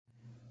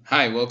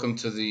Hi, welcome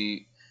to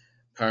the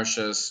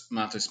Parshas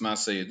Matis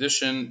Masay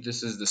edition.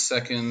 This is the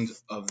second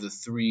of the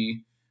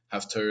three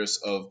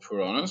Haftarahs of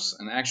Puranos,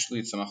 and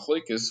actually it's a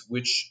machlokes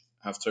which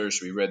Haftarah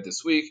should be read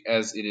this week,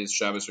 as it is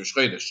Shabbos Rosh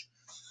Chodesh.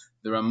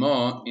 The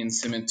Ramah in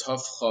Siman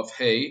Tov Chav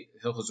Hey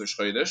Hilchos Rosh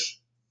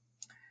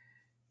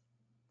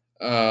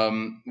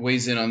Chodesh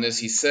weighs in on this.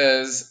 He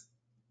says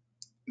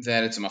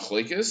that it's a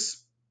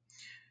machlokes.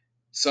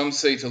 Some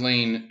say to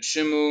lane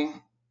Shimu,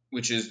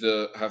 which is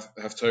the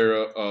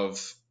Haftarah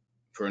of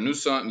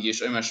Puranusa, and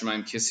Yesh Omer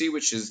Shemayim Kisi,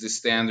 which is the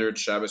standard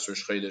Shabbos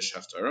Rosh Chodesh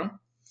Haftarah.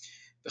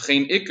 The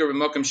Chayin Ikar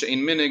B'Makom She'ein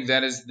Minig,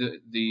 that is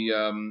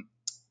the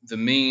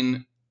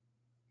main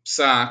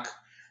psak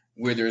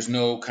where there is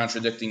no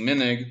contradicting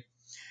minig.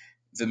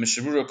 The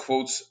Mishavura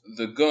quotes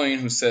the Goin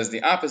who says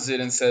the opposite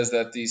and says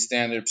that the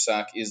standard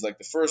psak is like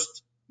the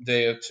first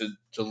day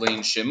to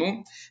lane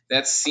Shimu.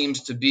 That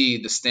seems to be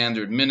the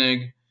standard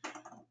minig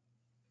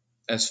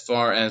as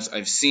far as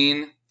I've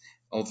seen,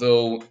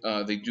 although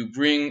they do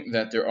bring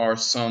that there are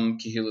some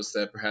kehillas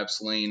that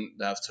perhaps lane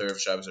the Haftarah of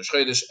Shabbos or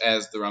Chodesh,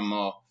 as the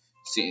Ramah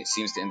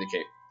seems to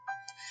indicate.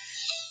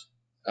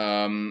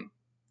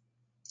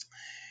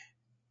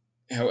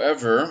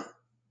 However,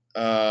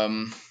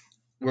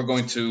 we're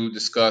going to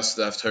discuss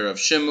the Haftarah of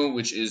Shimu,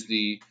 which is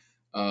the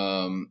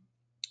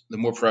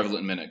more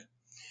prevalent minig.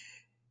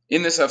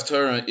 In this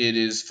Haftarah, it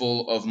is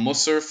full of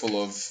musar,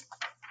 full of,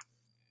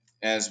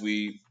 as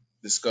we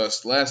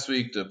discussed last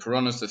week, the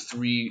Puranos, the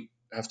three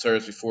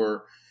Haftarahs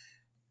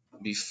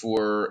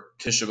before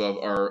Tisha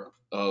B'Av are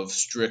of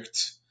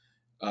strict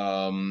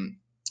nevuah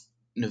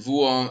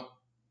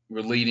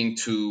relating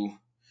to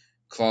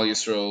Klal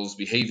Yisrael's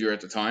behavior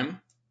at the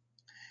time,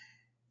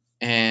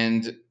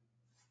 and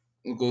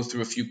we'll go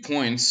through a few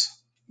points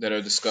that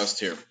are discussed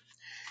here.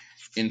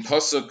 In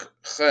Pasuk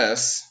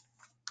Ches,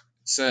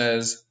 it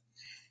says,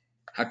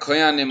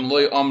 "Hakoyanim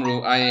loy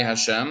amru aye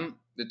Hashem."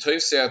 The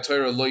Toifsei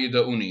Torah lo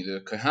yidauni. The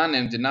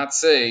Kohanim did not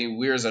say,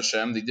 "Where's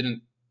Hashem?" They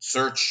didn't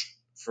search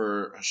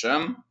for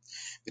Hashem.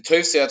 The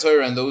Toifsei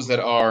Torah, and those that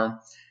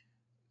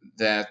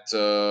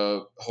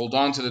hold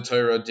on to the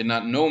Torah, did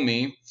not know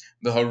me.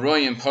 The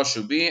Haroyim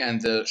Pashubi, and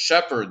the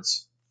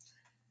shepherds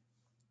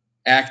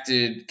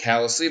acted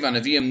callously.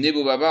 V'Neviim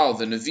nibu babal.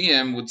 The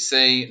Neviim would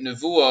say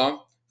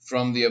nevuah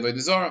from the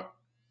Avodah Zarah.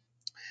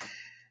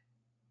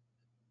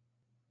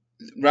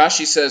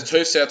 Rashi says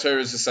Toifsei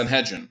Torah is the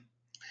Sanhedrin.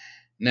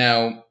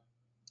 Now,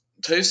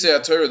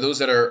 Toifsei Torah, those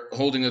that are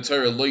holding the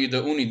Torah, lo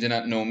yidauni, did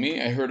not know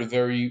me. I heard a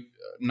very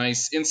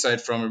nice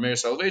insight from Rameir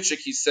Soloveitchik.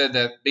 He said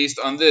that based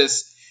on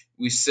this,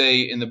 we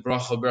say in the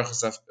bracha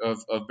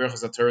of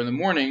Berachas Torah in the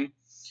morning,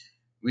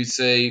 we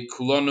say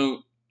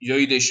Kulanu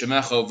yoidei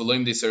shemecha v'lo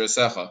yimdei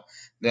sarasecha,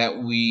 that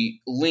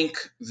we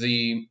link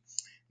the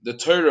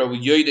Torah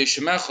with yoidei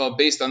shemecha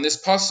based on this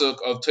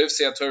pasuk of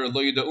Toifsei Torah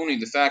lo yidauni,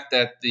 the fact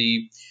that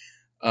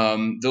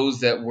those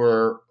that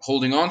were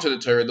holding on to the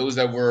Torah, those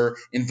that were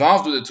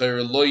involved with the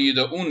Torah, lo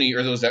yidauni,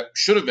 or those that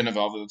should have been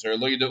involved with the Torah,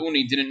 lo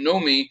yidauni, didn't know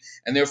me,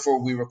 and therefore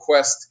we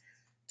request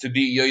to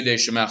be yoidei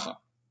shemecha.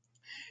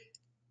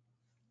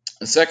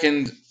 A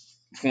second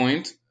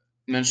point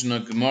mentioned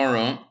in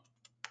Gemara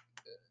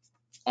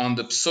on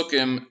the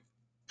Psukim,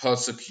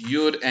 Pasuk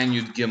Yud and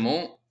Yud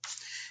Gimel.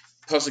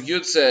 Pasuk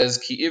Yud says,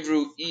 Ki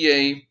ivru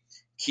iye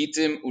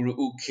kitim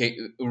uru'u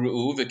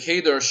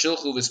v'kedar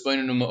shilchu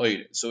v'spainenu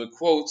ma'oid. So it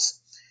quotes,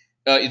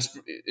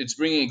 it's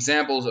bringing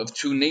examples of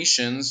two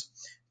nations,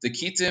 the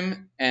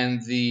Kitim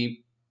and the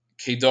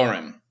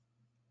Kedarim.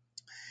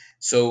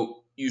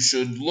 So you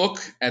should look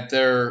at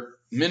their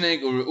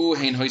minig uru'u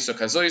hein hoisa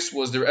kazois.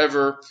 Was there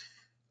ever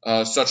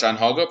such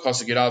anhaga?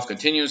 Pasuk Yud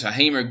continues,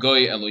 Hahemer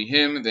goy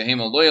Elohim, v'hem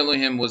loy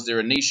Elohim. Was there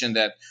a nation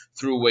that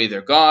threw away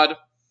their God?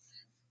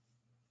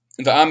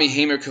 V'ami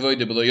hemer kavoy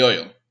de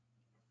b'loyoyo.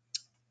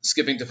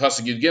 Skipping to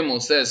Pasuk Yud Gimel,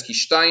 it says,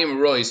 Kishtayim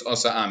rois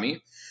asa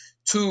ami.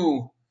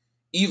 Two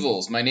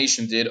evils my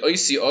nation did.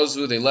 Oisi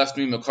ozu, they left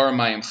me makar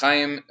mayim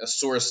chayim, a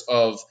source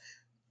of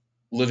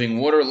living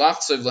water.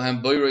 Lachsev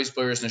lahem boiros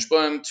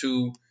nishbaim,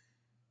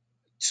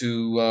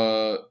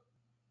 to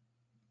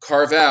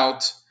carve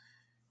out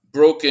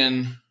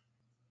broken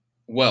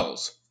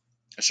wells.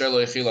 Asher lo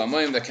yechila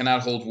amayim, that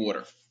cannot hold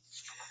water.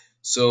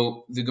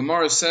 So the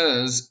Gemara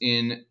says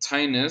in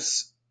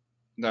Tainus,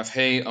 Daf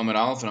Hey Amud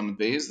Aleph and Amud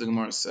Beis, the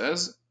Gemara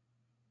says,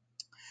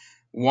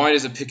 why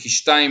does it pick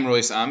Kishtayim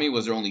Rois Ami?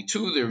 Was there only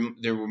two?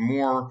 There were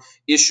more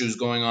issues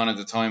going on at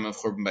the time of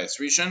Churban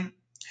Bayis Rishon.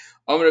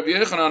 The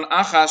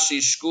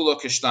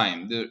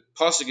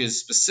pasuk is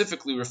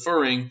specifically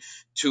referring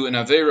to an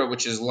avera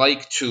which is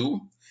like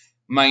two,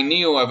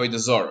 Mainio Avodah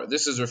Zarah.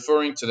 This is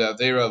referring to the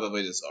avera of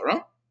Avodah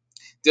Zarah.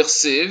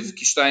 Dichsiv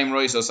Kishtayim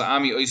Rois Asa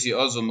Ami Oisi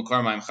Ozu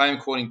Makar Ma'im Chaim,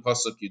 quoting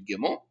pasuk Yud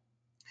Gimel.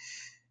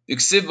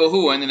 Dichsiv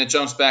Bahu, and then it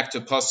jumps back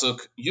to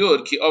pasuk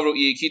Yud Ki Avru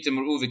Iyikitim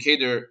Ru'u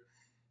V'Keder.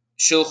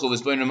 So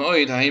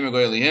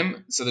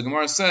the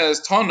Gemara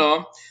says,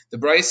 Tana, the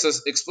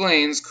Brisa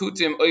explains,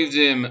 Kutim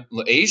oivdim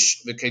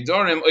la'esh,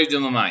 v'kedarim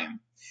oivdim l'mayim.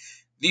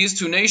 These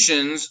two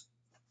nations,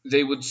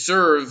 they would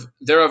serve,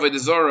 their Avodah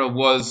Zarah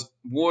was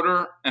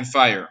water and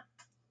fire.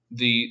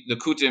 the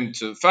kutim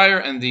to fire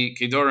and the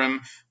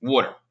kedorim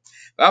water.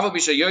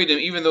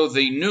 Even though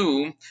they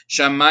knew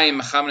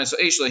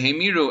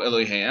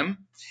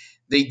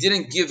they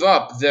didn't give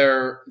up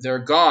their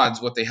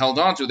gods, what they held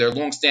on to, their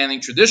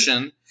long-standing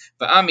tradition.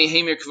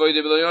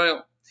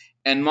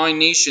 And my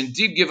nation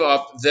did give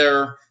up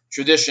their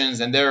traditions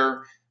and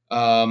their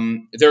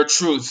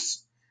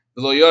truths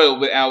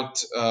without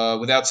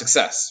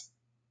success.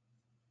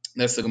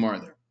 That's the Gemara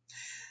there.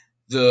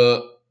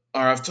 The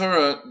Arav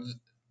Torah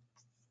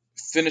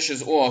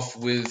finishes off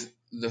with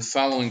the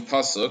following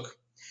pasuk.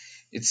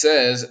 It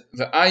says,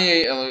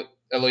 "V'aye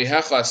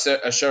Elohecha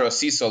asher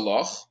asisa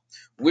loch."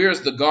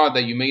 Where's the God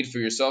that you made for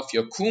yourself?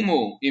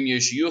 Yakumu im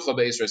yeshiyucha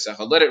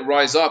be'israsecha. Let it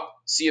rise up.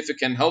 See if it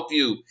can help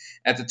you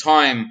at the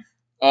time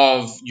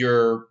of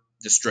your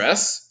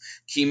distress.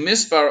 Ki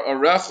mispar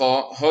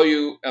arecha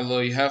hoyu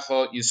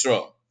Elohecha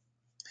Yisrael.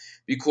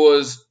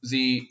 Because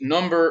the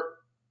number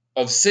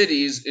of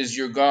cities is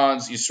your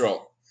God's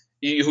Yisrael,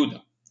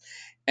 Yehuda.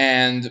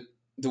 And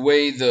the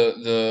way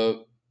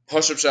the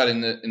Pashup shot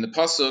in the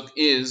pasuk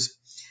is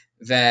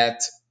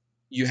that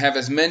you have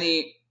as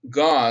many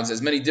gods,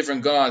 as many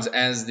different gods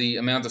as the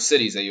amount of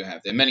cities that you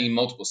have. There are many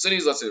multiple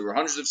cities. Let's say there were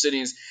hundreds of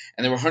cities,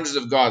 and there were hundreds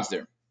of gods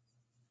there.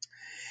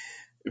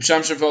 Reb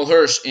Shamshon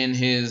Hirsch in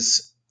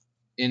his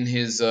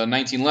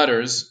 19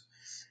 letters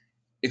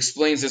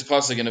explains this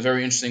pasuk in a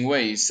very interesting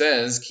way. He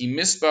says, "Ki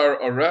mispar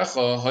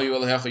arecha hayu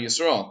Elohecha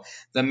Yisrael."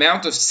 The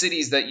amount of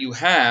cities that you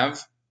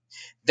have,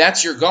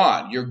 that's your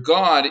God. Your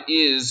God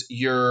is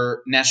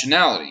your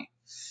nationality.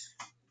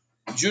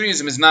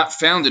 Judaism is not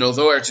founded,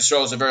 although Eretz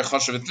Yisrael is a very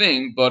chashuv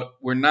thing, but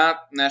we're not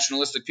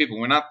nationalistic people.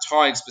 We're not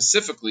tied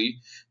specifically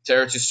to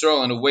Eretz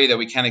Yisrael in a way that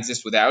we can't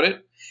exist without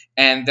it,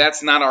 and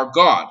that's not our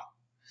God.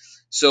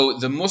 So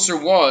the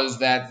Musar was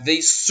that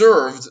they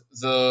served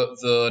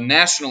the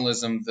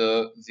nationalism,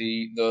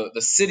 the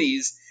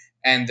cities,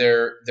 and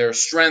their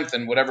strength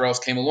and whatever else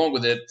came along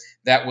with it.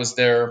 That was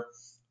their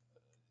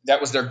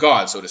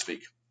God, so to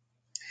speak.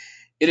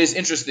 It is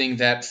interesting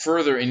that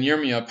further in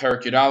Yirmiyah,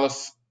 Parak Yud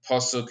Aleph,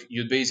 Pasuk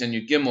Yud Beis and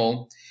Yud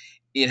Gimel,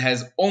 it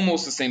has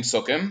almost the same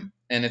sukkim,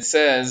 and it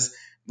says,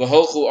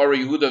 "V'holchu ara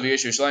Yehuda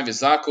v'yesh Yerushalayim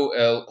v'zaku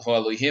el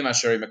ho'elohim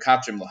asher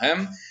mekatrim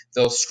lahem."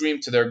 They'll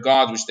scream to their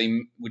God, which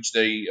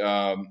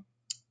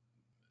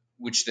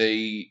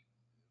they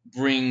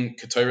bring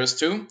kataras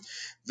to.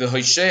 The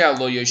Hoshea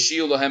lo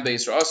yeshiu lahem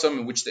be'Yisrael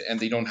asam, and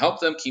they don't help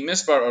them. Ki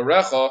mispar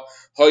arecha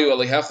hoyu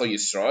Elohecha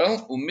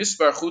Yisrael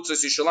u'mispar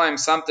chutzos Yishalayim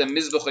samtem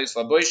mizbeches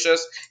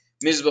laboishes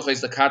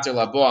mizbeches lakater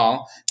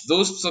laboal.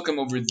 Those psukim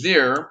over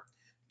there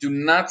do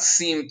not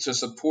seem to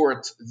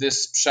support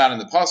this pshat in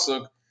the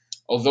pasuk,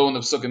 although in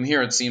the psukim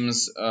here it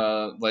seems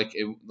like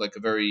a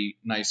very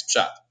nice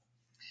pshat.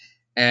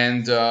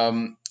 And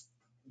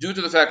due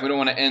to the fact we don't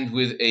want to end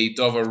with a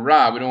davar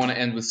ra, we don't want to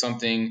end with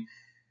something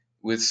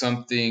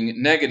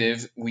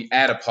negative, we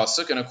add a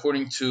pasuk, and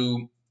according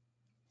to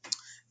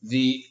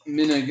the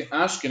Minhag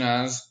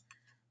Ashkenaz,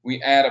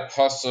 we add a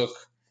pasuk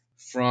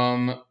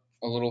from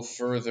a little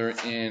further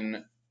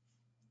in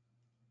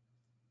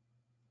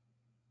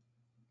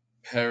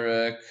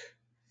Perek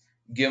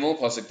Gimel,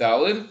 pasuk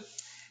Dalid.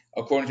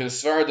 According to the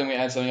Sfaradim, we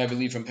add something, I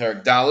believe, from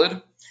Perek Dalid,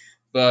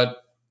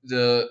 but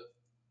the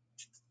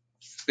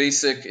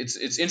basic,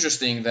 it's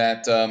interesting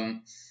that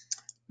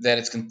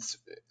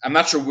I'm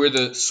not sure where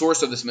the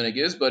source of this minhag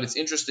is, but it's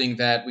interesting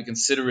that we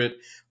consider it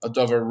a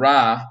davar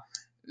ra,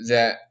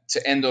 that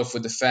to end off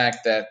with the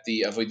fact that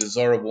the avodah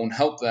zarah won't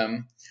help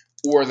them,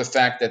 or the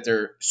fact that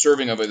they're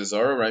serving avodah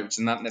zarah, right? Which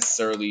is not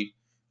necessarily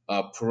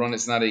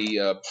it's not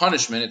a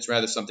punishment; it's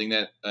rather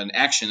an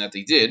action that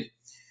they did.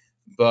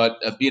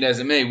 But be it as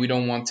it may, we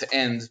don't want to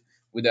end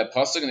with that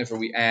pasuk, and therefore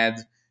we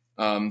add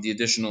the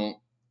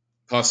additional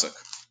pasuk.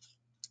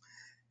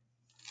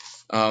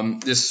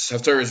 This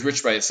Haftarah is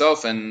rich by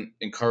itself, and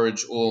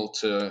encourage all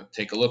to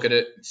take a look at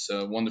it. It's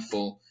a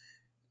wonderful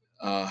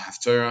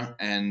Haftarah,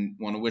 and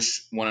want to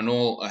wish one and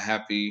all a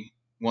happy,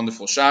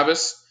 wonderful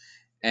Shabbos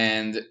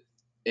and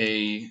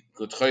a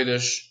good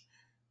Chodesh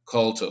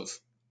Kol Tov.